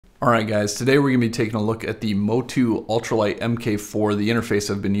Alright guys, today we're going to be taking a look at the MOTU Ultralite MK4, the interface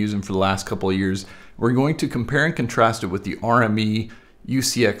I've been using for the last couple of years. We're going to compare and contrast it with the RME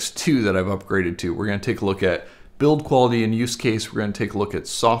UCX II that I've upgraded to. We're going to take a look at build quality and use case, we're going to take a look at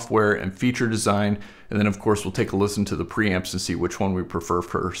software and feature design, and then of course we'll take a listen to the preamps and see which one we prefer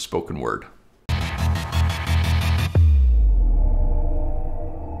for spoken word.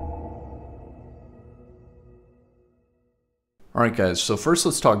 Alright guys, so first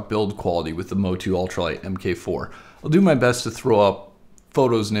let's talk build quality with the MOTU Ultralite MK4. I'll do my best to throw up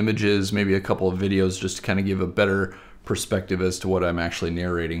photos and images, maybe a couple of videos just to kind of give a better perspective as to what I'm actually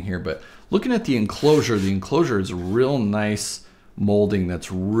narrating here. But looking at the enclosure is a real nice molding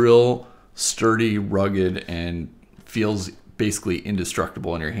that's real sturdy, rugged, and feels basically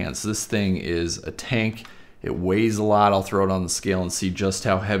indestructible in your hands. So this thing is a tank. It weighs a lot. I'll throw it on the scale and see just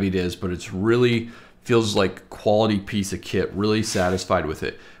how heavy it is, but it's really feels like a quality piece of kit, really satisfied with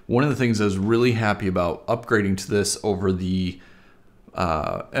it. One of the things I was really happy about upgrading to this over the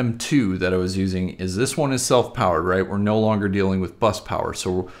M2 that I was using is this one is self-powered, right? We're no longer dealing with bus power.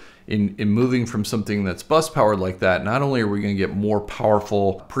 So in moving from something that's bus powered like that, not only are we going to get more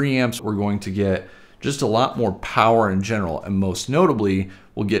powerful preamps, we're going to get just a lot more power in general, and most notably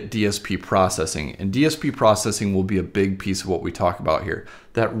we'll get DSP processing, and DSP processing will be a big piece of what we talk about here.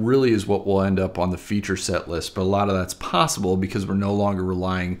 That really is what will end up on the feature set list, but a lot of that's possible because we're no longer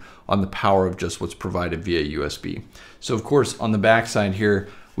relying on the power of just what's provided via USB. So of course on the back side here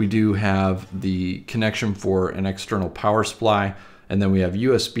we do have the connection for an external power supply, and then we have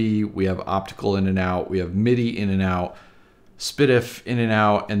USB, we have optical in and out, we have MIDI in and out, SPDIF in and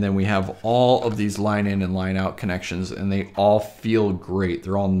out, and then we have all of these line in and line out connections, and they all feel great.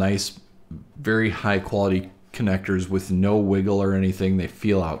 They're all nice, very high quality connectors with no wiggle or anything. They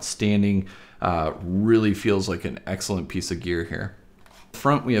feel outstanding. Really feels like an excellent piece of gear here.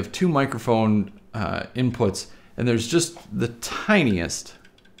 Front we have two microphone inputs, and there's just the tiniest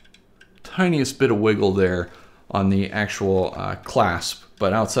bit of wiggle there on the actual clasp,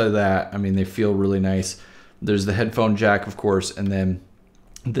 but outside of that, I mean, they feel really nice. There's the headphone jack, of course, and then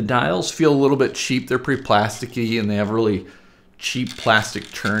the dials feel a little bit cheap. They're pretty plasticky and they have really cheap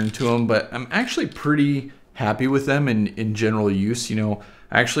plastic turn to them, but I'm actually pretty happy with them in general use. You know,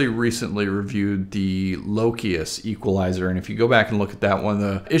 I actually recently reviewed the Lokius equalizer, and if you go back and look at that, one of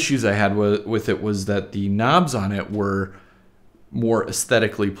the issues I had with it was that the knobs on it were more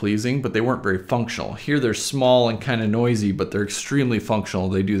aesthetically pleasing, but they weren't very functional. Here they're small and kind of noisy, but they're extremely functional.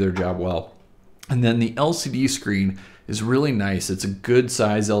 They do their job well. And then the LCD screen is really nice. It's a good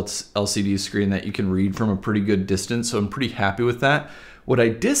size LCD screen that you can read from a pretty good distance, so I'm pretty happy with that. What I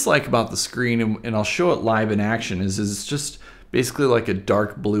dislike about the screen, and I'll show it live in action, is it's just basically like a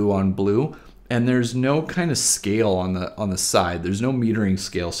dark blue on blue, and there's no kind of scale on the side. There's no metering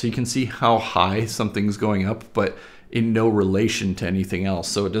scale, so you can see how high something's going up, but in no relation to anything else,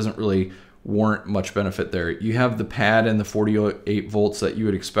 so it doesn't really warrant much benefit there. You have the pad and the 48 volts that you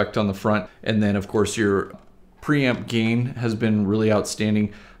would expect on the front, and then of course your preamp gain has been really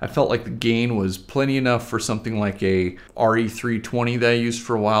outstanding. I felt like the gain was plenty enough for something like a RE320 that I used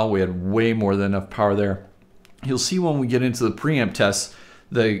for a while. We had way more than enough power there. You'll see when we get into the preamp tests,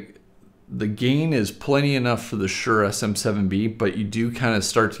 the gain is plenty enough for the Shure SM7B, but you do kind of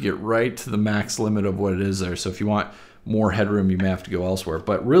start to get right to the max limit of what it is there. So if you want more headroom, you may have to go elsewhere.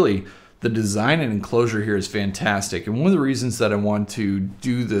 But really, the design and enclosure here is fantastic. And one of the reasons that I want to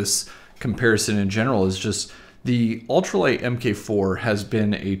do this comparison in general is just the Ultralite MK4 has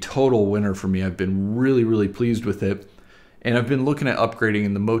been a total winner for me. I've been really pleased with it. And I've been looking at upgrading,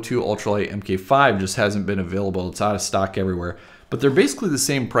 and the MOTU Ultralite MK5 just hasn't been available. It's out of stock everywhere. But they're basically the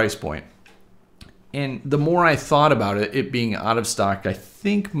same price point. And the more I thought about it being out of stock, I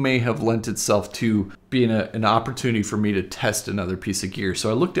think may have lent itself to being an opportunity for me to test another piece of gear. So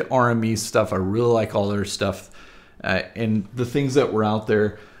I looked at RME stuff. I really like all their stuff. And the things that were out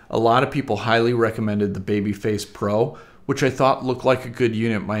there, a lot of people highly recommended the Babyface Pro, which I thought looked like a good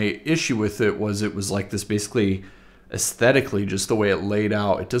unit. My issue with it was like this basically aesthetically, just the way it laid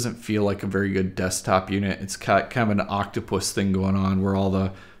out. It doesn't feel like a very good desktop unit. It's kind of an octopus thing going on where all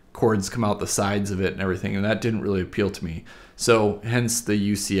the cords come out the sides of it and everything, and that didn't really appeal to me. So hence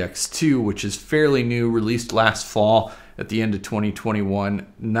the UCX II, which is fairly new, released last fall at the end of 2021.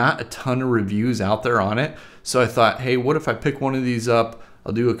 Not a ton of reviews out there on it, so I thought, hey, what if I pick one of these up,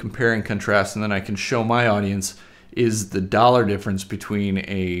 I'll do a compare and contrast, and then I can show my audience is the dollar difference between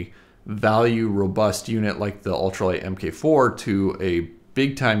a value robust unit like the Ultralite MK4 to a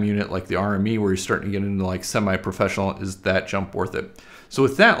big time unit like the RME, where you're starting to get into like semi-professional. Is that jump worth it? So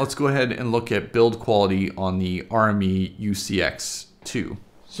with that, let's go ahead and look at build quality on the RME UCX II.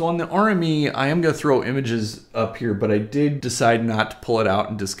 So on the RME, I am going to throw images up here, but I did decide not to pull it out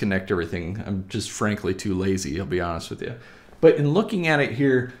and disconnect everything. I'm just frankly too lazy, I'll be honest with you. But in looking at it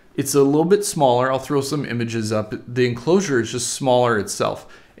here, it's a little bit smaller. I'll throw some images up. The enclosure is just smaller itself,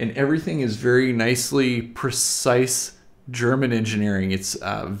 and everything is very nicely precise German engineering. It's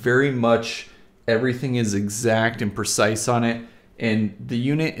very much, everything is exact and precise on it. And the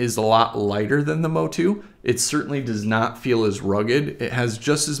unit is a lot lighter than the MOTU. It certainly does not feel as rugged. It has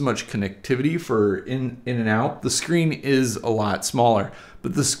just as much connectivity for in and out. The screen is a lot smaller,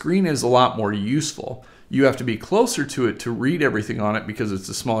 but the screen is a lot more useful. You have to be closer to it to read everything on it because it's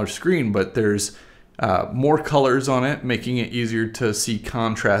a smaller screen, but there's more colors on it, making it easier to see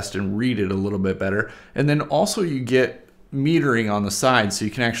contrast and read it a little bit better. And then also you get metering on the side, so you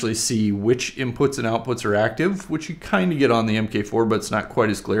can actually see which inputs and outputs are active, which you kind of get on the MK4, but it's not quite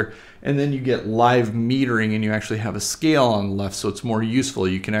as clear. And then you get live metering, and you actually have a scale on the left, so it's more useful.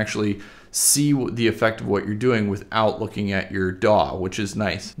 You can actually see the effect of what you're doing without looking at your DAW, which is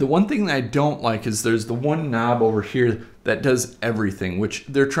nice. The one thing that I don't like is there's the one knob over here that does everything, which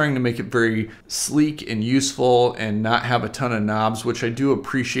they're trying to make it very sleek and useful and not have a ton of knobs, which I do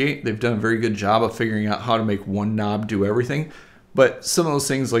appreciate. They've done a very good job of figuring out how to make one knob do everything. But some of those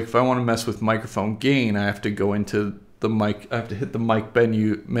things, like if I want to mess with microphone gain, I have to go into the mic, I have to hit the mic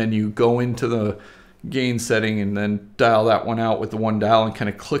menu, go into the gain setting, and then dial that one out with the one dial and kind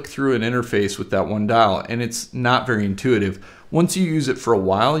of click through an interface with that one dial. And it's not very intuitive. Once you use it for a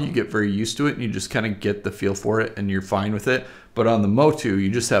while, you get very used to it and you just kind of get the feel for it and you're fine with it. But on the MOTU,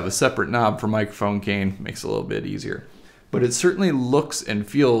 you just have a separate knob for microphone gain. Makes it a little bit easier. But it certainly looks and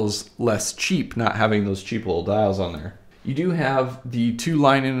feels less cheap not having those cheap little dials on there. You do have the two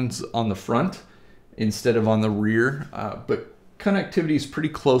line-ins on the front instead of on the rear, but connectivity is pretty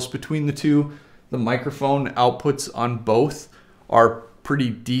close between the two. The microphone outputs on both are pretty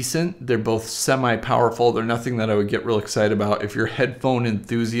decent. They're both semi-powerful. They're nothing that I would get real excited about. If you're a headphone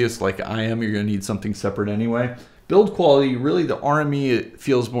enthusiast like I am, you're gonna need something separate anyway. Build quality, really the RME, it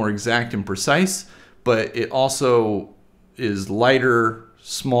feels more exact and precise, but it also is lighter,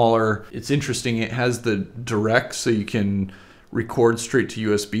 smaller. It's interesting, it has the direct, so you can record straight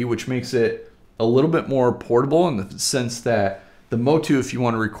to USB, which makes it a little bit more portable in the sense that the MOTU, if you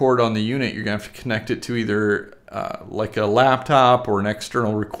want to record on the unit, you're going to have to connect it to either like a laptop or an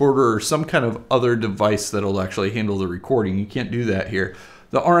external recorder or some kind of other device that'll actually handle the recording. You can't do that here.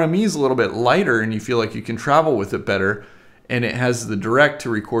 The RME is a little bit lighter and you feel like you can travel with it better, and it has the direct to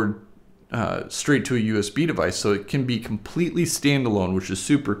record straight to a USB device, so it can be completely standalone, which is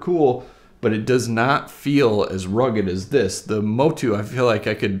super cool, but it does not feel as rugged as this. The MOTU, I feel like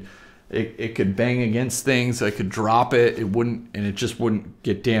it could bang against things, I could drop it, it wouldn't, and it just wouldn't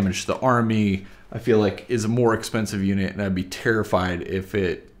get damaged. The RME, I feel like, is a more expensive unit, and I'd be terrified if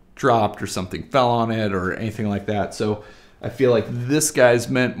it dropped or something fell on it or anything like that. So I feel like this guy's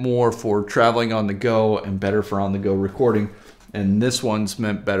meant more for traveling on the go and better for on the go recording, and this one's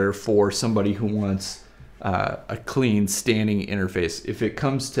meant better for somebody who wants a clean standing interface. If it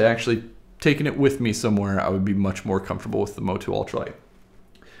comes to actually taking it with me somewhere, I would be much more comfortable with the MOTU Ultralite.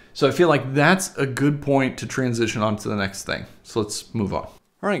 So I feel like that's a good point to transition on to the next thing. So let's move on.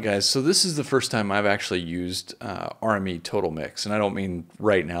 All right, guys, so this is the first time I've actually used RME Total Mix. And I don't mean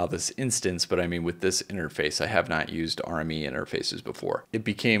right now, this instance, but I mean with this interface. I have not used RME interfaces before. It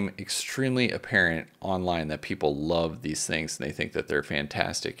became extremely apparent online that people love these things and they think that they're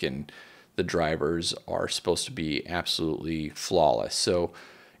fantastic and the drivers are supposed to be absolutely flawless. So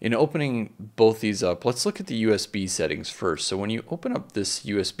in opening both these up, let's look at the USB settings first. So when you open up this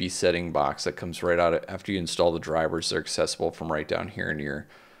USB setting box that comes right out after you install the drivers, they're accessible from right down here in your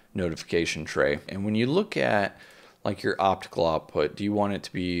notification tray. And when you look at like your optical output, do you want it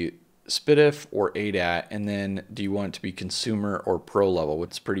to be SPDIF or ADAT? And then do you want it to be consumer or pro level?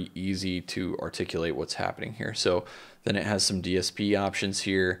 It's pretty easy to articulate what's happening here. So then it has some DSP options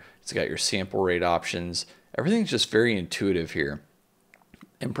here. It's got your sample rate options. Everything's just very intuitive here.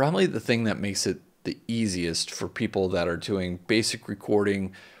 And probably the thing that makes it the easiest for people that are doing basic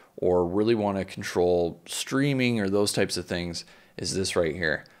recording or really want to control streaming or those types of things is this right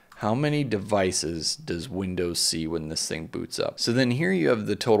here. How many devices does Windows see when this thing boots up? So then here you have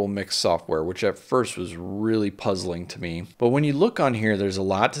the Total Mix software, which at first was really puzzling to me. But when you look on here, there's a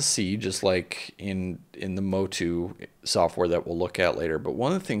lot to see, just like in the MOTU software that we'll look at later. But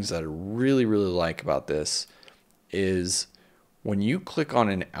one of the things that I really like about this is when you click on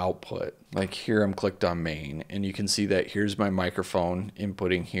an output, like here I'm clicked on main, and you can see that here's my microphone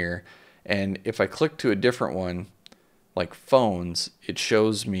inputting here. And if I click to a different one, like phones, it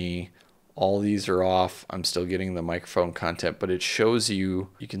shows me All these are off. I'm still getting the microphone content, but it shows you,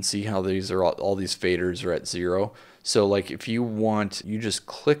 you can see how these are all these faders are at 0. So like if you want, you just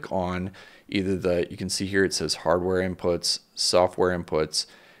click on either the, you can see here it says hardware inputs, software inputs,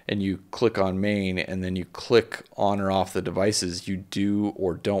 and you click on main, and then you click on or off the devices you do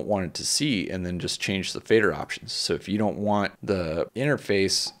or don't want it to see, and then just change the fader options. So if you don't want the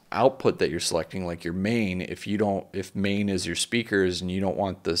interface output that you're selecting, like your main, if main is your speakers and you don't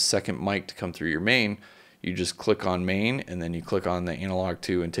want the second mic to come through your main, you just click on main and then you click on the analog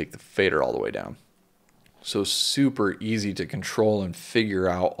 2 and take the fader all the way down. So super easy to control and figure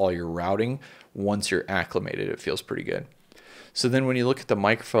out all your routing once you're acclimated. It feels pretty good. So then when you look at the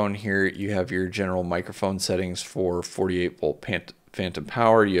microphone here, you have your general microphone settings for 48 volt phantom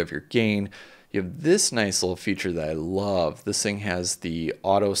power, you have your gain. You have this nice little feature that I love. This thing has the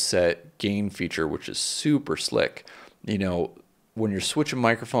auto set gain feature, which is super slick. You know, when you're switching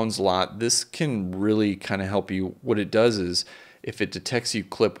microphones a lot, this can really kind of help you. What it does is if it detects you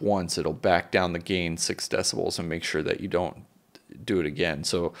clip once, it'll back down the gain 6 decibels and make sure that you don't do it again.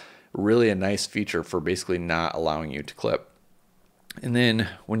 So really a nice feature for basically not allowing you to clip. And then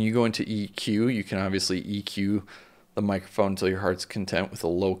when you go into EQ, you can obviously EQ the microphone until your heart's content with a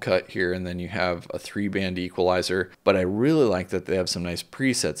low cut here, and then you have a 3-band equalizer. But I really like that they have some nice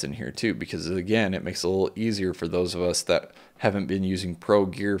presets in here too, because again, it makes it a little easier for those of us that haven't been using pro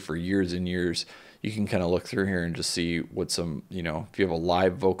gear for years and years. You can kind of look through here and just see what some, you know, if you have a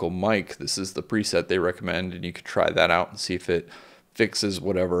live vocal mic, this is the preset they recommend, and you could try that out and see if it fixes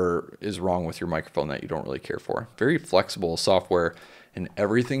whatever is wrong with your microphone that you don't really care for. Very flexible software, and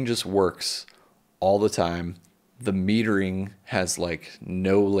everything just works all the time. The metering has like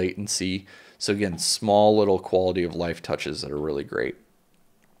no latency. So again, small little quality of life touches that are really great.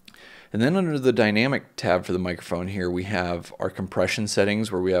 And then under the dynamic tab for the microphone here, we have our compression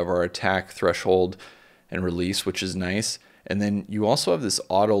settings where we have our attack, threshold, and release, which is nice. And then you also have this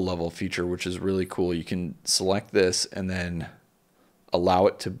auto level feature, which is really cool. You can select this and then allow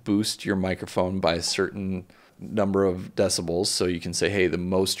it to boost your microphone by a certain number of decibels. So you can say, hey, the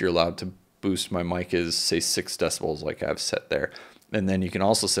most you're allowed to boost my mic is, say, 6 decibels like I've set there. And then you can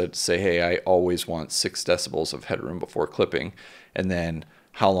also say, hey, I always want 6 decibels of headroom before clipping, and then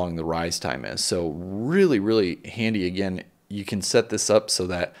how long the rise time is. So really, really handy. Again, you can set this up so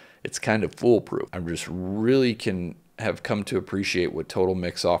that it's kind of foolproof. I just really have come to appreciate what Total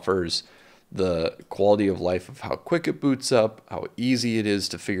Mix offers, the quality of life of how quick it boots up, how easy it is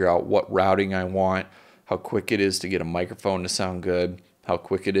to figure out what routing I want, how quick it is to get a microphone to sound good, how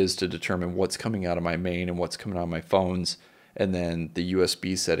quick it is to determine what's coming out of my main and what's coming out of my phones, and then the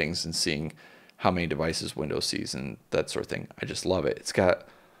USB settings and seeing how many devices Windows sees and that sort of thing. I just love it. It's got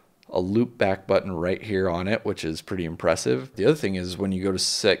a loop back button right here on it, which is pretty impressive. The other thing is when you go to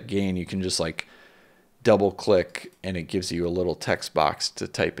set gain, you can just like double click and it gives you a little text box to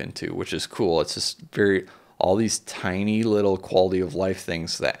type into, which is cool. It's just all these tiny little quality of life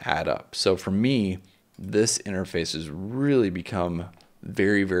things that add up. So for me, this interface has really become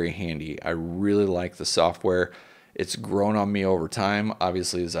very, very handy. I really like the software. It's grown on me over time,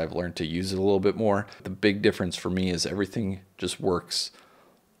 obviously, as I've learned to use it a little bit more. The big difference for me is everything just works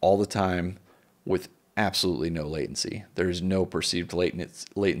all the time with absolutely no latency. There's no perceived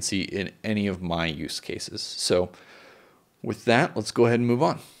latency in any of my use cases. So with that, let's go ahead and move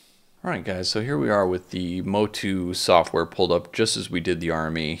on. All right, guys, so here we are with the MOTU software pulled up just as we did the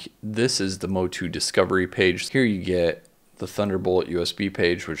RME. This is the MOTU discovery page. Here you get the Thunderbolt USB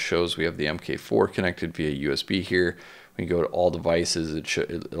page, which shows we have the MK4 connected via USB here. When you go to all devices,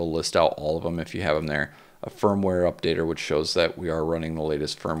 it'll list out all of them if you have them there. A firmware updater, which shows that we are running the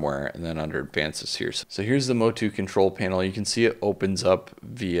latest firmware, and then under advances here. So here's the MOTU control panel. You can see it opens up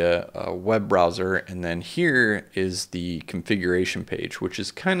via a web browser, and then here is the configuration page, which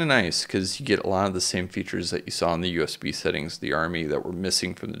is kind of nice because you get a lot of the same features that you saw in the USB settings, the RME, that were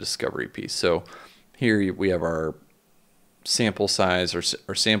missing from the discovery piece. So here we have our sample size,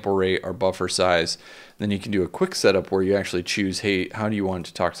 or sample rate, our buffer size. Then you can do a quick setup where you actually choose, hey, how do you want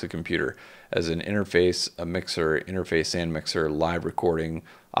to talk to the computer? As an interface, a mixer, interface and mixer, live recording,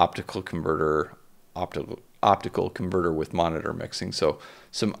 optical converter with monitor mixing. So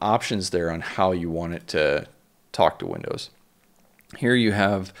some options there on how you want it to talk to Windows. Here you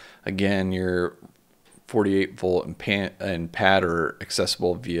have, again, your 48 volt and pad are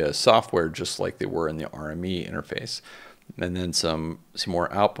accessible via software, just like they were in the RME interface. And then some more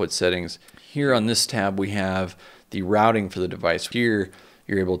output settings. Here on this tab, we have the routing for the device. Here,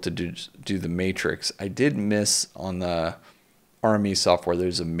 you're able to do the matrix. I did miss on the RME software,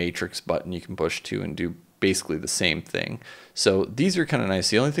 there's a matrix button you can push to and do basically the same thing. So these are kind of nice.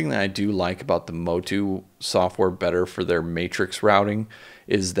 The only thing that I do like about the MOTU software better for their matrix routing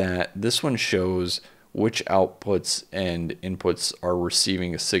is that this one shows which outputs and inputs are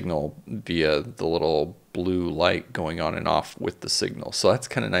receiving a signal via the little blue light going on and off with the signal. So that's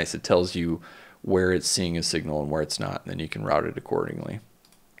kind of nice. It tells you where it's seeing a signal and where it's not, and then you can route it accordingly.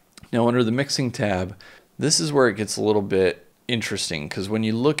 Now under the mixing tab, this is where it gets a little bit interesting, because when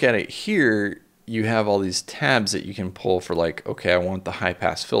you look at it here, you have all these tabs that you can pull for, like, okay, I want the high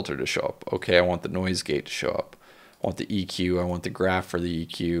pass filter to show up. Okay, I want the noise gate to show up. I want the EQ, I want the graph for the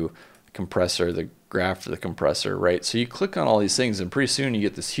EQ, compressor, the graph for the compressor, right? So you click on all these things and pretty soon you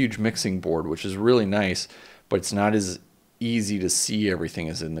get this huge mixing board, which is really nice, but it's not as easy to see everything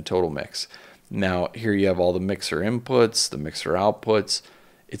as in the Total Mix. Now here you have all the mixer inputs, the mixer outputs.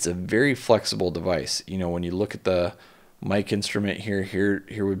 It's a very flexible device. You know, when you look at the mic instrument here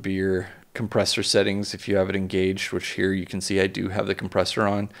would be your compressor settings if you have it engaged, which here you can see I do have the compressor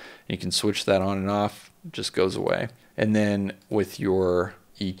on. You can switch that on and off, it just goes away. And then with your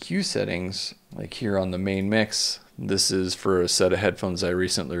EQ settings, like here on the main mix, this is for a set of headphones I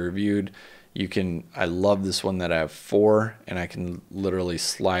recently reviewed. I love this one that I have 4, and I can literally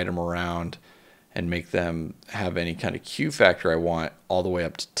slide them around and make them have any kind of Q factor I want, all the way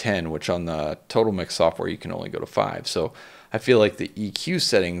up to 10, which on the Total Mix software you can only go to 5. So I feel like the EQ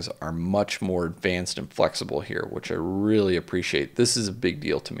settings are much more advanced and flexible here, which I really appreciate. This is a big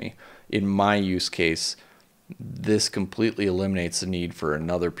deal to me. In my use case, this completely eliminates the need for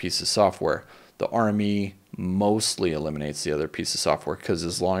another piece of software. The RME mostly eliminates the other piece of software, because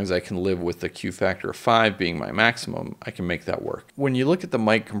as long as I can live with the Q factor of 5 being my maximum, I can make that work. When you look at the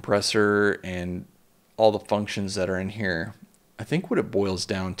mic compressor and all the functions that are in here, I think what it boils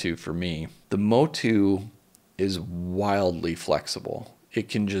down to for me, the MOTU is wildly flexible. It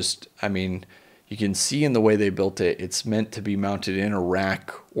can just, I mean, you can see in the way they built it, it's meant to be mounted in a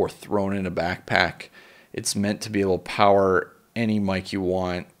rack or thrown in a backpack. It's meant to be able to power any mic you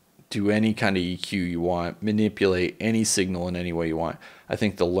want, do any kind of EQ you want, manipulate any signal in any way you want. I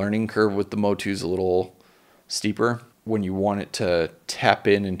think the learning curve with the MOTU is a little steeper. When you want it to tap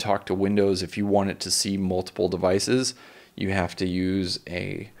in and talk to Windows, if you want it to see multiple devices, you have to use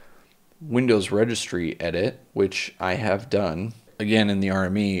a Windows registry edit, which I have done. Again, in the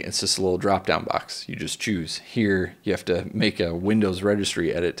RME, it's just a little drop-down box. You just choose. Here, you have to make a Windows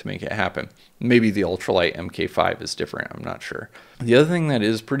registry edit to make it happen. Maybe the Ultralite MK5 is different, I'm not sure. The other thing that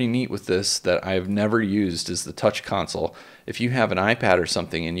is pretty neat with this that I've never used is the touch console. If you have an iPad or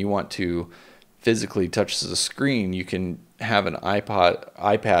something and you want to physically touch the screen, you can have an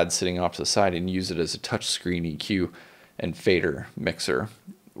iPad sitting off to the side and use it as a touch screen EQ and fader mixer,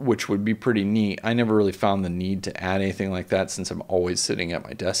 which would be pretty neat. I never really found the need to add anything like that since I'm always sitting at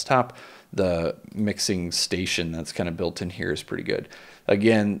my desktop. The mixing station that's kind of built in here is pretty good.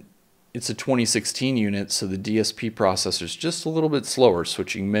 Again, it's a 2016 unit, so the DSP processor is just a little bit slower.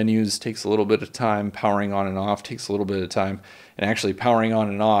 Switching menus takes a little bit of time. Powering on and off takes a little bit of time. And actually powering on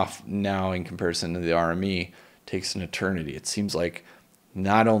and off now in comparison to the RME takes an eternity. It seems like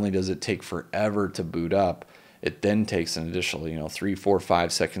not only does it take forever to boot up, it then takes an additional, 3, 4,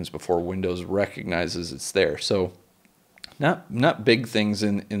 5 seconds before Windows recognizes it's there. So not big things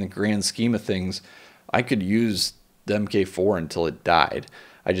in the grand scheme of things. I could use the MK4 until it died.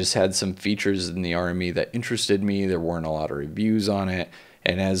 I just had some features in the RME that interested me. There weren't a lot of reviews on it.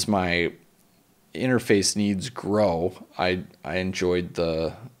 And as my interface needs grow, I enjoyed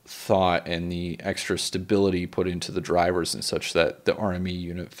the thought and the extra stability put into the drivers and such that the RME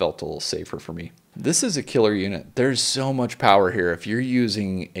unit felt a little safer for me. This is a killer unit. There's so much power here. If you're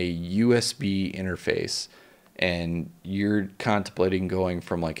using a USB interface and you're contemplating going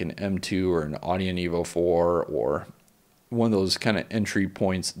from like an M2 or an Audio Evo 4 or one of those kind of entry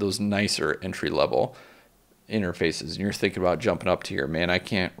points, those nicer entry level interfaces, and you're thinking about jumping up to here, man, I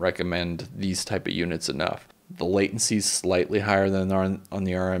can't recommend these type of units enough. The latency is slightly higher than on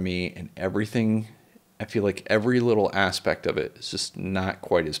the RME, and everything, I feel like every little aspect of it is just not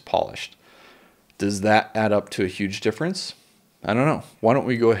quite as polished. Does that add up to a huge difference? I don't know. Why don't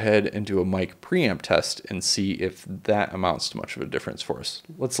we go ahead and do a mic preamp test and see if that amounts to much of a difference for us.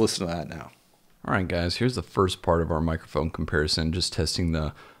 Let's listen to that now. All right, guys, here's the first part of our microphone comparison, just testing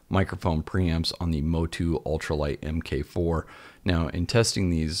the microphone preamps on the MOTU Ultralite MK4. Now, in testing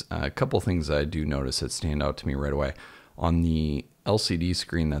these, a couple things that I do notice that stand out to me right away. On the LCD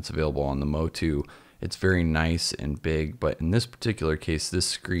screen that's available on the MOTU, it's very nice and big, but in this particular case, this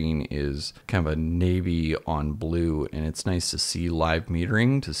screen is kind of a navy on blue, and it's nice to see live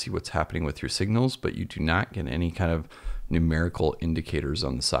metering to see what's happening with your signals, but you do not get any kind of numerical indicators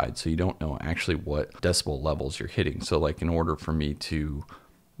on the side. So you don't know actually what decibel levels you're hitting. So like in order for me to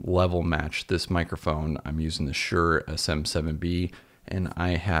level match this microphone, I'm using the Shure SM7B, and I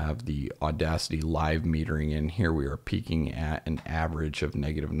have the Audacity live metering in. Here we are peaking at an average of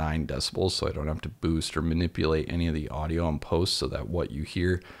 -9 decibels, so I don't have to boost or manipulate any of the audio on post, so that what you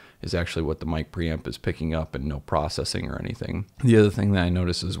hear is actually what the mic preamp is picking up and no processing or anything. The other thing that I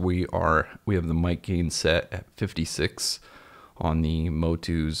notice is we have the mic gain set at 56 on the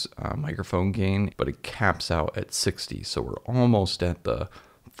MOTU's microphone gain, but it caps out at 60, so we're almost at the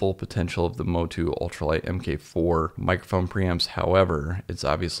full potential of the MOTU Ultralite MK4 microphone preamps. However, it's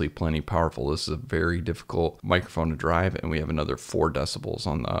obviously plenty powerful. This is a very difficult microphone to drive, and we have another 4 decibels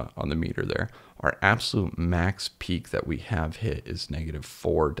on the meter there. Our absolute max peak that we have hit is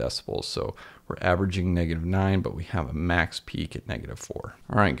 -4 decibels. So we're averaging -9, but we have a max peak at -4.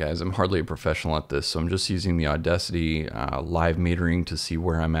 All right, guys, I'm hardly a professional at this, so I'm just using the Audacity live metering to see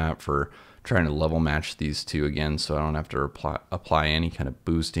where I'm at for trying to level match these two again, so I don't have to apply any kind of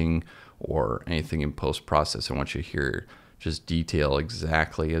boosting or anything in post-process. I want you to hear just detail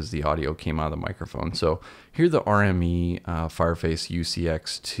exactly as the audio came out of the microphone. So here the RME Fireface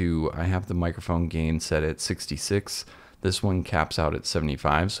UCX II, I have the microphone gain set at 66. This one caps out at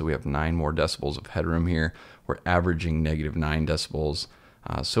 75, so we have 9 more decibels of headroom here. We're averaging -9 decibels.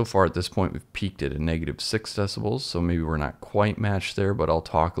 So far at this point, we've peaked at a -6 decibels, so maybe we're not quite matched there, but I'll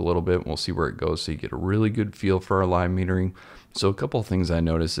talk a little bit and we'll see where it goes so you get a really good feel for our live metering. So a couple of things I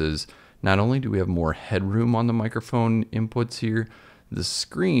notice is not only do we have more headroom on the microphone inputs here, the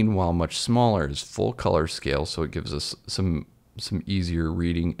screen, while much smaller, is full color scale, so it gives us some easier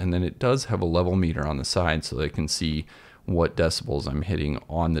reading, and then it does have a level meter on the side so that I can see what decibels I'm hitting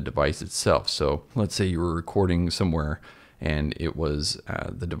on the device itself. So let's say you were recording somewhere and it was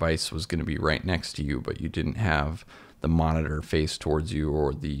the device was going to be right next to you, but you didn't have the monitor face towards you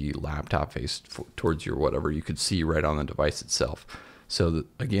or the laptop face towards you or whatever. You could see right on the device itself. So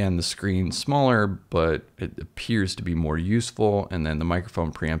again, the screen's smaller, but it appears to be more useful, and then the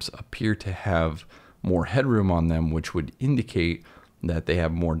microphone preamps appear to have more headroom on them, which would indicate that they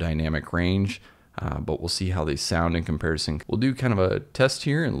have more dynamic range. But we'll see how they sound in comparison. We'll do kind of a test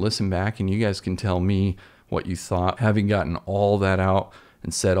here and listen back, and you guys can tell me what you thought. Having gotten all that out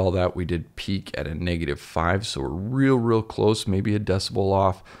and said all that, we did peak at a -5, so we're real close, maybe a decibel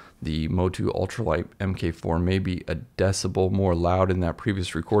off. The MOTU Ultralite MK4 may be a decibel more loud in that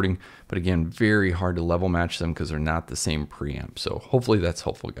previous recording, but again, very hard to level match them because they're not the same preamp. So hopefully that's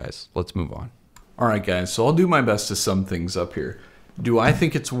helpful, guys. Let's move on. All right, guys, so I'll do my best to sum things up here. Do I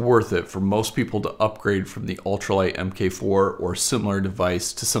think it's worth it for most people to upgrade from the Ultralite MK4 or similar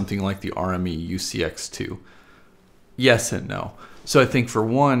device to something like the RME UCX II? Yes and no. So I think for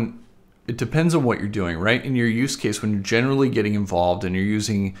one, it depends on what you're doing, right? In your use case, when you're generally getting involved and you're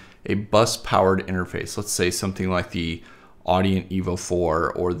using a bus-powered interface, let's say something like the Audient Evo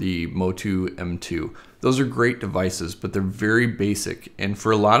 4 or the MOTU M2, those are great devices, but they're very basic. And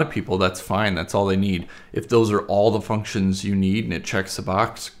for a lot of people, that's fine. That's all they need. If those are all the functions you need and it checks the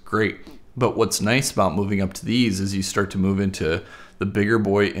box, great. But what's nice about moving up to these is you start to move into the bigger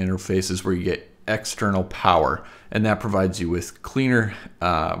boy interfaces where you get external power, and that provides you with cleaner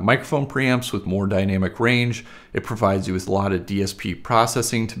microphone preamps with more dynamic range. It provides you with a lot of DSP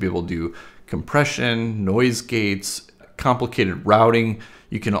processing to be able to do compression, noise gates, complicated routing.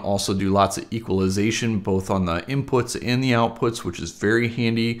 You can also do lots of equalization both on the inputs and the outputs, which is very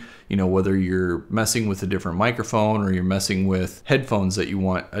handy, you know, whether you're messing with a different microphone or you're messing with headphones that you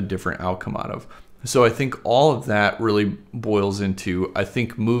want a different outcome out of. So I think all of that really boils into, I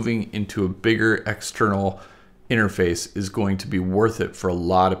think moving into a bigger external interface is going to be worth it for a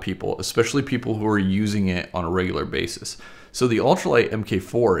lot of people, especially people who are using it on a regular basis. So the Ultralite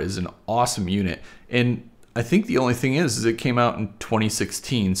MK4 is an awesome unit, and I think the only thing is it came out in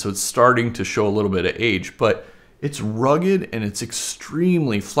 2016, so it's starting to show a little bit of age, but it's rugged and it's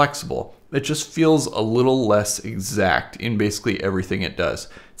extremely flexible. It just feels a little less exact in basically everything it does.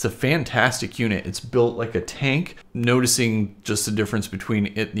 It's a fantastic unit. It's built like a tank. Noticing just the difference between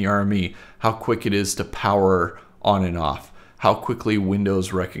it and the RME, how quick it is to power on and off, how quickly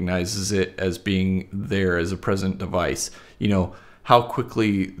Windows recognizes it as being there as a present device, you know, how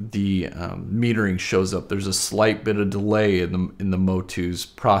quickly the metering shows up. There's a slight bit of delay in the MOTU's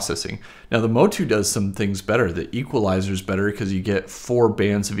processing. Now the MOTU does some things better. The equalizer is better because you get 4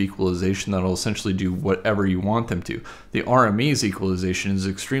 bands of equalization that'll essentially do whatever you want them to. The RME's equalization is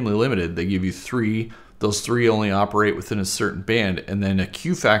extremely limited. They give you 3. Those 3 only operate within a certain band, and then a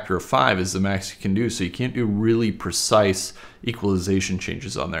Q factor of 5 is the max you can do, so you can't do really precise equalization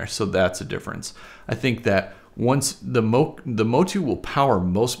changes on there. So that's a difference. I think that once the MOTU will power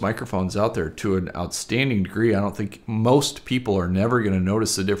most microphones out there to an outstanding degree. I don't think most people are never going to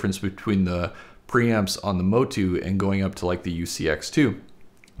notice the difference between the preamps on the MOTU and going up to like the UCX II.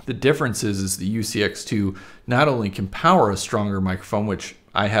 The difference is the UCX II not only can power a stronger microphone, which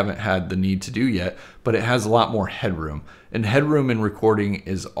I haven't had the need to do yet, but it has a lot more headroom. And headroom in recording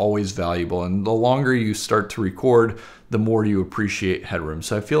is always valuable. And the longer you start to record, the more you appreciate headroom.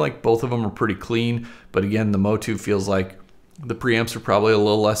 So I feel like both of them are pretty clean. But again, the MOTU feels like the preamps are probably a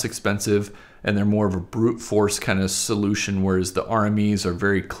little less expensive and they're more of a brute force kind of solution, whereas the RMEs are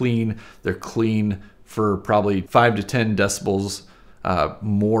very clean. They're clean for probably 5 to 10 decibels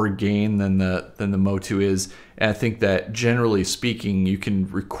more gain than the MOTU is. And I think that generally speaking, you can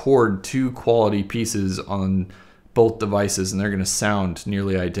record two quality pieces on both devices and they're going to sound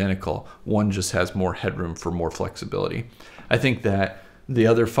nearly identical. One just has more headroom for more flexibility. I think that the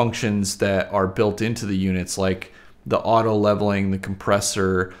other functions that are built into the units, like the auto leveling, the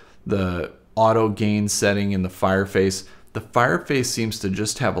compressor, the auto gain setting in the Fireface, the Fireface seems to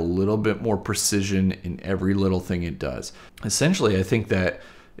just have a little bit more precision in every little thing it does. Essentially, I think that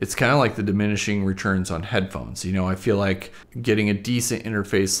it's kind of like the diminishing returns on headphones. You know, I feel like getting a decent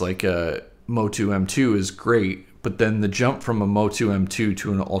interface like a MOTU M2 is great, but then the jump from a MOTU M2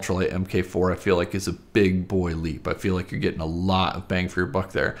 to an Ultralite MK4 I feel like is a big boy leap. I feel like you're getting a lot of bang for your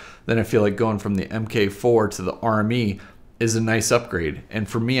buck there. Then I feel like going from the MK4 to the RME is a nice upgrade. And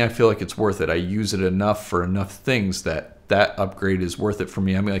for me, I feel like it's worth it. I use it enough for enough things that upgrade is worth it for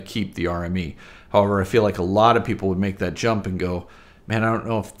me. I'm going to keep the RME. However, I feel like a lot of people would make that jump and go, man, I don't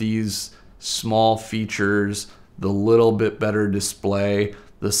know if these small features, the little bit better display,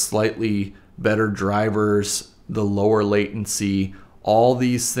 the slightly better drivers, the lower latency, all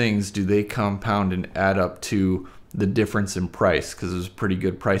these things, do they compound and add up to the difference in price? Because there's a pretty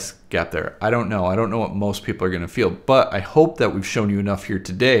good price gap there. I don't know. I don't know what most people are going to feel, but I hope that we've shown you enough here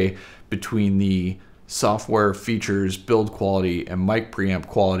today between the software features, build quality, and mic preamp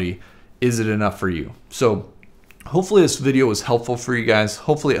quality. Is it enough for you? So hopefully this video was helpful for you guys.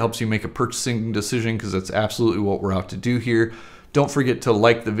 Hopefully it helps you make a purchasing decision, because that's absolutely what we're out to do here. Don't forget to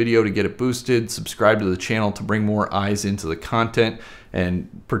like the video to get it boosted, subscribe to the channel to bring more eyes into the content,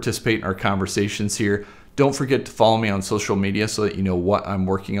 and participate in our conversations here. Don't forget to follow me on social media so that you know what I'm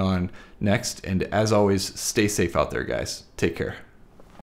working on next. And as always, stay safe out there, guys. Take care.